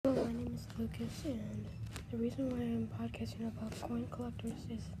Lucas, and the reason why I'm podcasting about coin collectors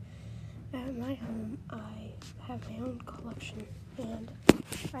is at my home I have my own collection, and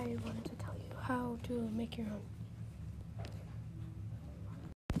I wanted to tell you how to make your own.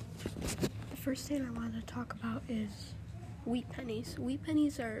 The first thing I wanted to talk about is wheat pennies. Wheat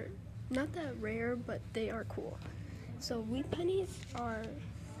pennies are not that rare, but they are cool. So wheat pennies are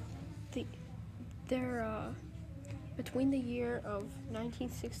they're between the year of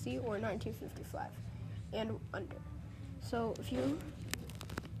 1960 or 1955 and under. So if you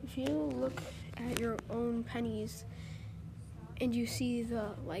look at your own pennies and you see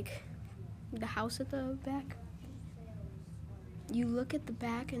the house at the back, you look at the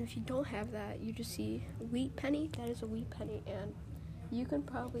back, and if you don't have that, you just see a wheat penny. That is a wheat penny, and you can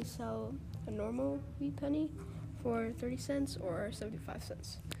probably sell a normal wheat penny for 30 cents or 75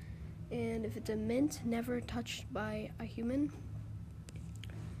 cents. And if it's a mint, never touched by a human,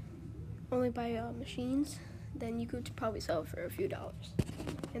 only by machines, then you could probably sell it for a few dollars.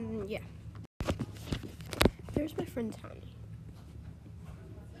 And yeah, there's my friend Tommy.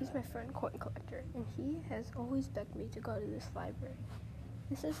 He's my friend coin collector, and he has always begged me to go to this library.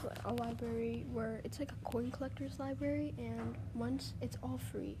 This is a library where it's like a coin collector's library, and once it's all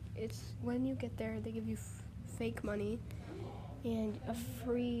free. It's when you get there, they give you fake money and a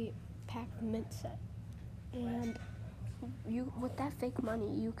free pack mint set, and you with that fake money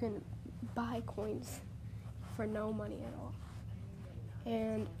you can buy coins for no money at all.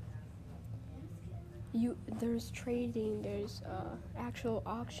 And there's trading, there's actual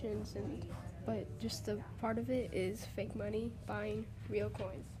auctions, but just the part of it is fake money buying real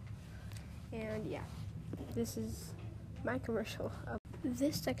coins. And yeah, this is my commercial.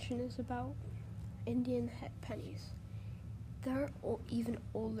 This section is about Indian head pennies. They're even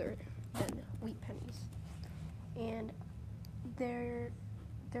older than wheat pennies, and they're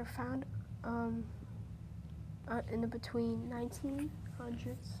found in between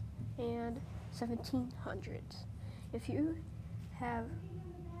 1900s and 1700s. If you have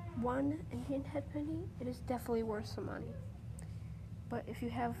one Indian head penny, it is definitely worth some money. But if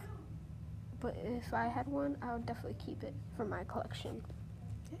I had one, I would definitely keep it for my collection.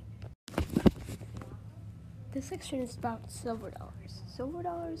 This section is about silver dollars. Silver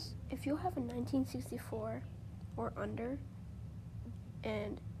dollars, if you have a 1964 or under,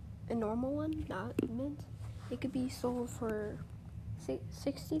 and a normal one, not mint, it could be sold for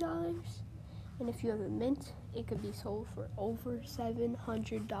 $60. And if you have a mint, it could be sold for over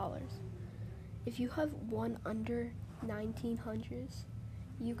 $700. If you have one under 1900s,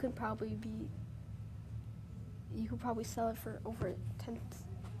 you could probably sell it for over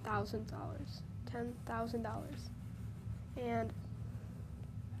 $10,000. And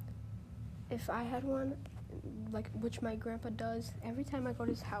if I had one, which my grandpa does, every time I go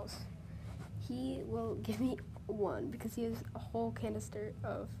to his house, he will give me one because he has a whole canister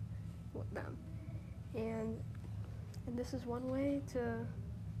of them. And this is one way to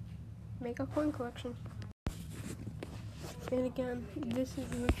make a coin collection. And again, this is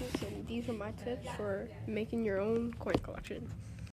Lucas, and these are my tips for making your own coin collection.